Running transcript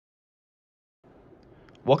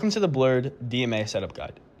Welcome to the Blurred DMA Setup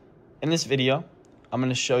Guide. In this video, I'm going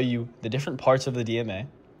to show you the different parts of the DMA.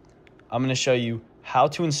 I'm going to show you how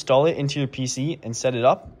to install it into your PC and set it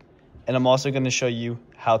up. And I'm also going to show you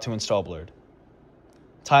how to install Blurred.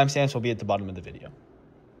 Timestamps will be at the bottom of the video.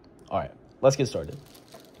 All right, let's get started.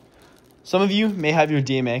 Some of you may have your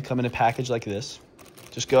DMA come in a package like this.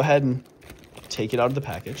 Just go ahead and take it out of the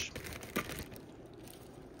package.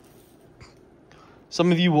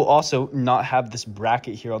 Some of you will also not have this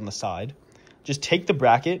bracket here on the side. Just take the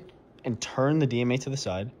bracket and turn the DMA to the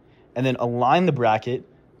side, and then align the bracket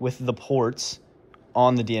with the ports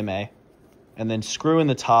on the DMA, and then screw in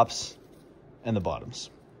the tops and the bottoms.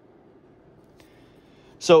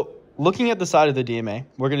 So looking at the side of the DMA,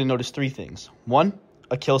 we're going to notice three things. One,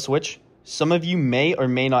 a kill switch. Some of you may or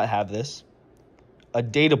may not have this. A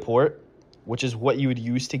data port, which is what you would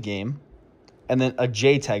use to game, and then a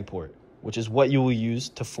JTAG port, which is what you will use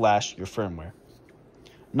to flash your firmware.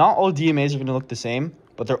 Not all DMAs are going to look the same,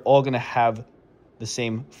 but they're all going to have the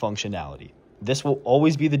same functionality. This will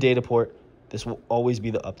always be the data port. This will always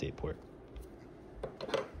be the update port.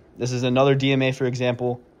 This is another DMA, for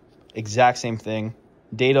example. Exact same thing.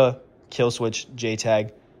 Data, kill switch,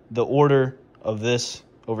 JTAG. The order of this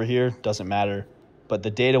over here doesn't matter, but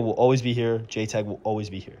the data will always be here. JTAG will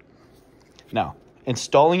always be here. Now,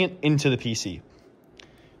 installing it into the PC.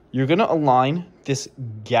 You're going to align this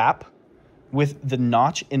gap with the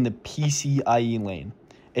notch in the PCIe lane.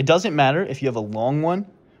 It doesn't matter if you have a long one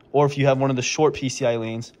or if you have one of the short PCIe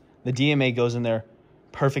lanes. The DMA goes in there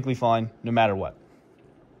perfectly fine no matter what.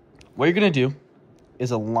 What you're going to do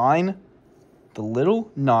is align the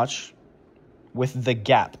little notch with the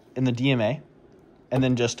gap in the DMA and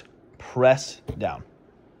then just press down.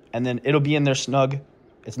 And then it'll be in there snug.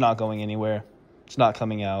 It's not going anywhere. It's not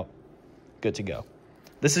coming out. Good to go.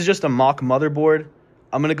 This is just a mock motherboard.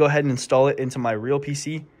 I'm going to go ahead and install it into my real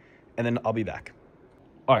PC, and then I'll be back.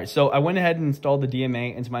 All right, so I went ahead and installed the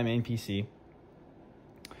DMA into my main PC.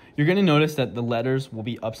 You're going to notice that the letters will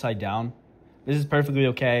be upside down. This is perfectly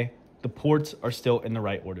okay. The ports are still in the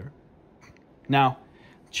right order. Now,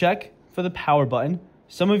 check for the power button.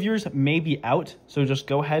 Some of yours may be out, so just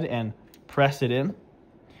go ahead and press it in.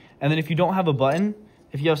 And then if you don't have a button,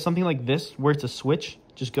 if you have something like this where it's a switch,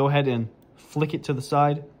 just go ahead and flick it to the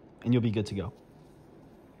side, and you'll be good to go.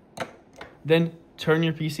 Then turn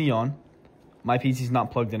your PC on. My PC is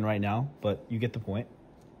not plugged in right now, but you get the point.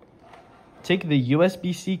 Take the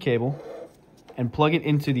USB-C cable and plug it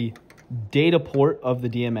into the data port of the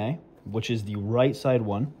DMA, which is the right side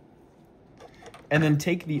one. And then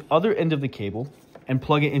take the other end of the cable and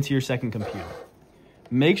plug it into your second computer.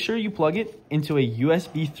 Make sure you plug it into a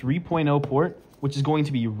USB 3.0 port, which is going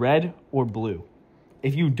to be red or blue.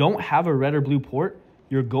 If you don't have a red or blue port,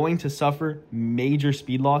 you're going to suffer major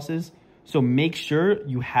speed losses. So make sure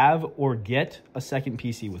you have or get a second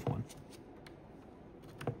PC with one.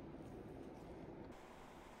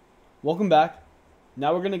 Welcome back.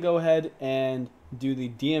 Now we're going to go ahead and do the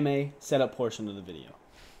DMA setup portion of the video.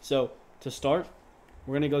 So to start,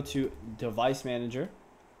 we're going to go to Device Manager.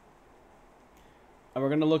 And we're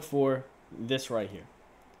going to look for this right here.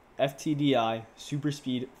 FTDI Super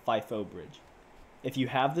Speed FIFO Bridge. If you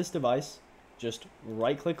have this device, just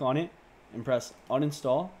right click on it and press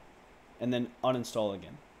uninstall and then uninstall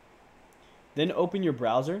again. Then open your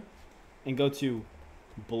browser and go to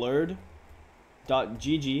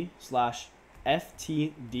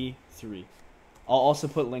blurred.gg/ftd3. I'll also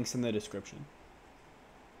put links in the description.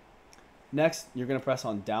 Next, you're going to press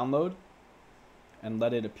on download and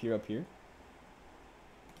let it appear up here.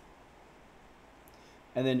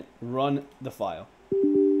 And then run the file.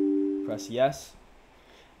 Press yes.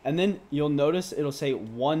 And then you'll notice it'll say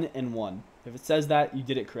 1 and 1. If it says that, you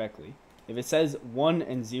did it correctly. If it says 1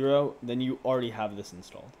 and 0, then you already have this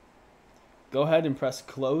installed. Go ahead and press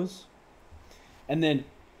close. And then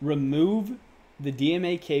remove the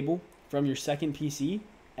DMA cable from your second PC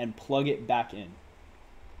and plug it back in.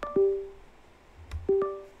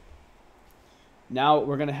 Now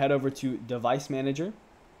we're going to head over to Device Manager.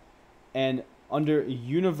 And under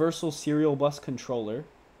Universal Serial Bus Controller,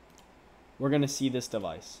 we're going to see this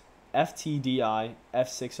device, FTDI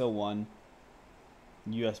F601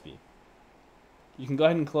 USB. You can go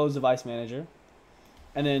ahead and close Device Manager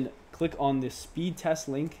and then click on the speed test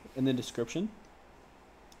link in the description.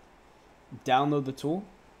 Download the tool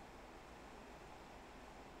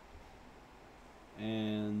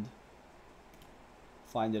and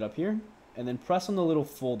find it up here and then press on the little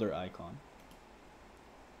folder icon.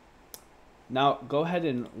 Now go ahead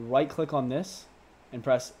and right click on this and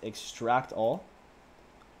press extract all.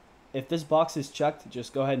 If this box is checked,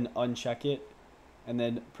 just go ahead and uncheck it and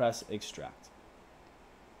then press extract.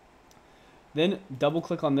 Then double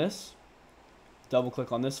click on this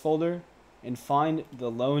folder, and find the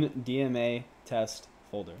lone DMA test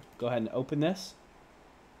folder. Go ahead and open this,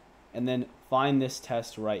 and then find this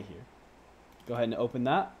test right here. Go ahead and open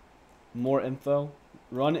that. More info,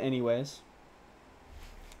 run anyways,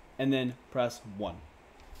 and then press 1.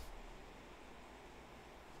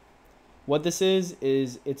 What this is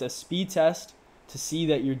it's a speed test to see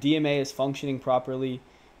that your DMA is functioning properly,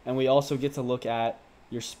 and we also get to look at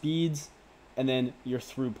your speeds and then your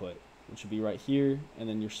throughput, which would be right here, and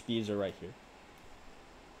then your speeds are right here.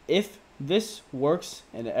 If this works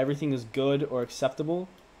and everything is good or acceptable,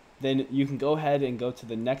 then you can go ahead and go to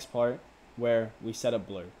the next part where we set up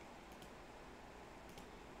blur.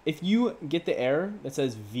 If you get the error that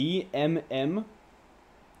says VMM and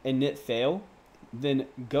init fail, then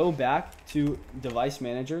go back to device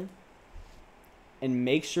manager and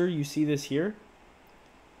make sure you see this here.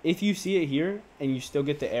 If you see it here and you still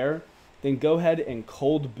get the error, then go ahead and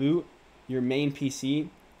cold boot your main PC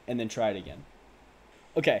and then try it again.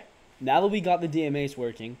 Okay, now that we got the DMAs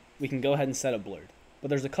working, we can go ahead and set up blurred. But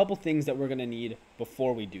there's a couple things that we're gonna need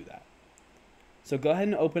before we do that. So go ahead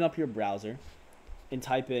and open up your browser and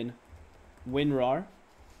type in WinRAR.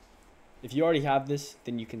 If you already have this,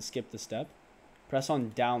 then you can skip the step. Press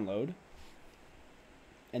on download,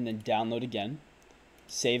 and then download again.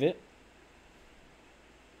 Save it,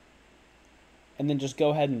 and then just go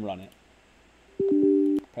ahead and run it.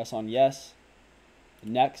 Press on yes,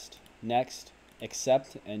 next, next,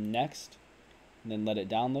 accept, and next, and then let it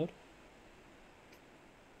download.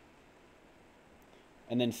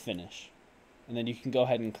 And then finish. And then you can go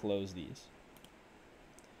ahead and close these.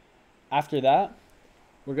 After that,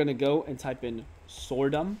 we're going to go and type in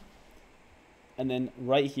Sordum. And then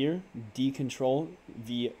right here, decontrol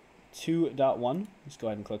v2.1. Just go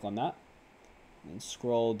ahead and click on that. And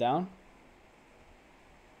scroll down.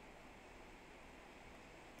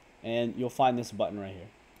 And you'll find this button right here.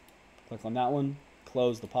 Click on that one,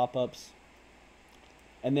 close the pop-ups.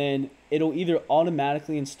 And then it'll either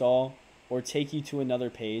automatically install or take you to another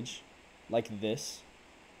page like this.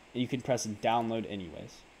 And you can press download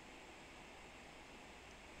anyways.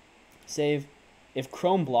 Save. If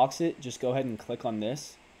Chrome blocks it, just go ahead and click on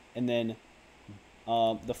this, and then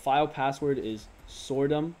the file password is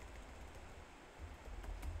Sordum,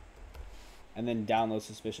 and then download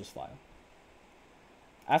suspicious file.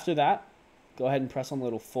 After that, go ahead and press on the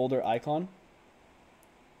little folder icon,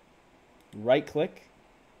 right click,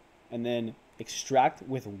 and then extract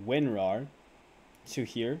with WinRAR to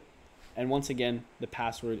here, and once again the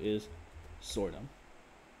password is Sordum.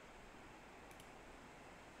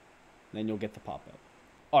 Then you'll get the pop-up.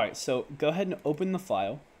 All right, so go ahead and open the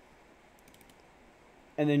file.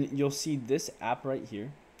 And then you'll see this app right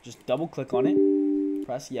here. Just double click on it,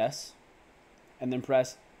 press yes, and then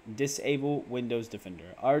press disable Windows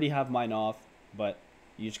Defender. I already have mine off, but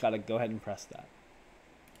you just gotta go ahead and press that.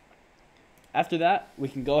 After that, we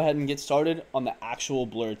can go ahead and get started on the actual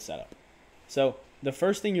blurred setup. So the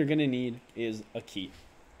first thing you're gonna need is a key.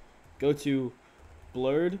 Go to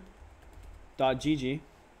blurred.gg.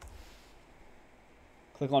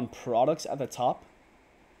 Click on products at the top.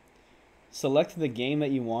 Select the game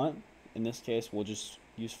that you want. In this case, we'll just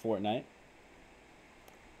use Fortnite.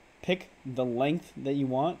 Pick the length that you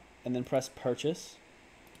want and then press purchase.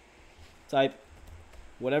 Type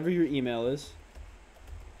whatever your email is.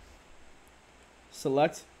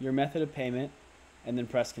 Select your method of payment and then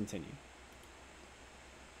press continue.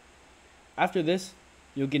 After this,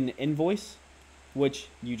 you'll get an invoice, which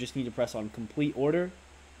you just need to press on complete order,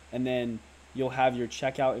 and then you'll have your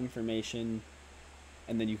checkout information,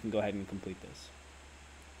 and then you can go ahead and complete this.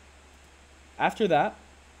 After that,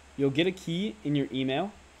 you'll get a key in your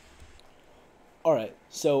email. All right,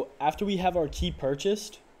 so after we have our key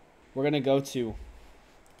purchased, we're gonna go to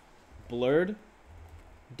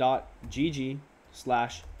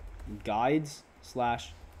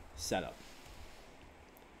blurred.gg/guides/setup.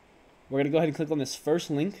 We're gonna go ahead and click on this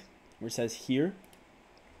first link where it says here,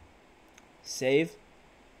 save,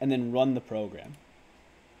 and then run the program.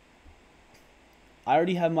 I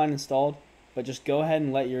already have mine installed, but just go ahead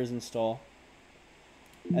and let yours install.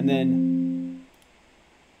 And then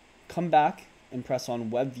come back and press on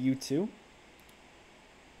Web View 2,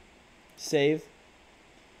 save,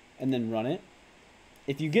 and then run it.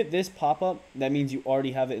 If you get this pop-up, that means you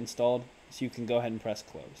already have it installed, so you can go ahead and press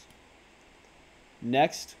close.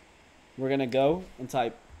 Next, we're gonna go and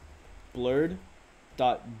type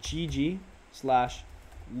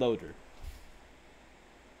blurred.gg/loader.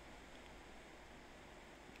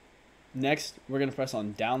 Next, we're going to press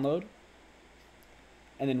on download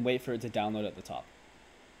and then wait for it to download at the top.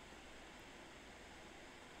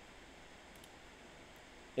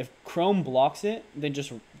 If Chrome blocks it, then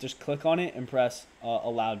just click on it and press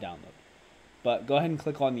allow download. But go ahead and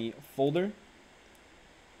click on the folder,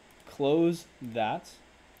 close that,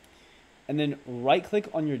 and then right click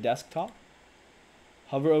on your desktop,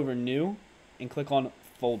 hover over new, and click on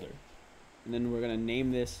folder. And then we're going to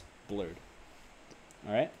name this blurred.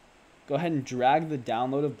 All right. Go ahead and drag the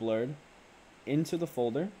download of blurred into the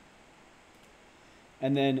folder.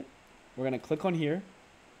 And then we're going to click on here,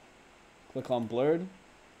 click on blurred,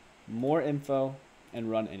 more info, and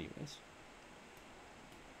run anyways.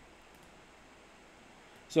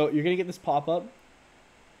 So you're going to get this pop-up.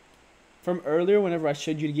 From earlier, whenever I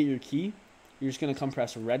showed you to get your key, you're just going to come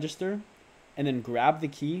press register and then grab the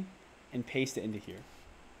key and paste it into here.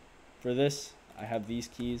 For this, I have these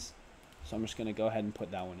keys, so I'm just going to go ahead and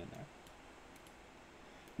put that one in there.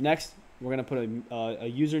 Next, we're going to put a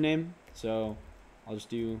username. So I'll just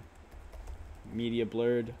do media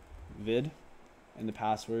blurred vid and the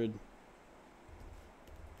password.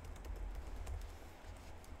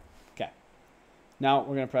 Okay. Now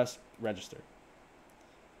we're going to press register.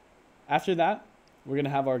 After that, we're going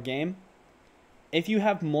to have our game. If you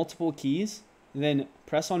have multiple keys, then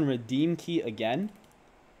press on redeem key again,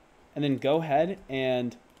 and then go ahead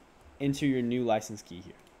and enter your new license key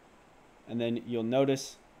here. And then you'll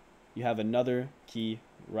notice you have another key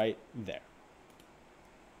right there.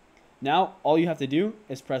 Now, all you have to do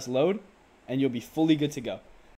is press load, and you'll be fully good to go.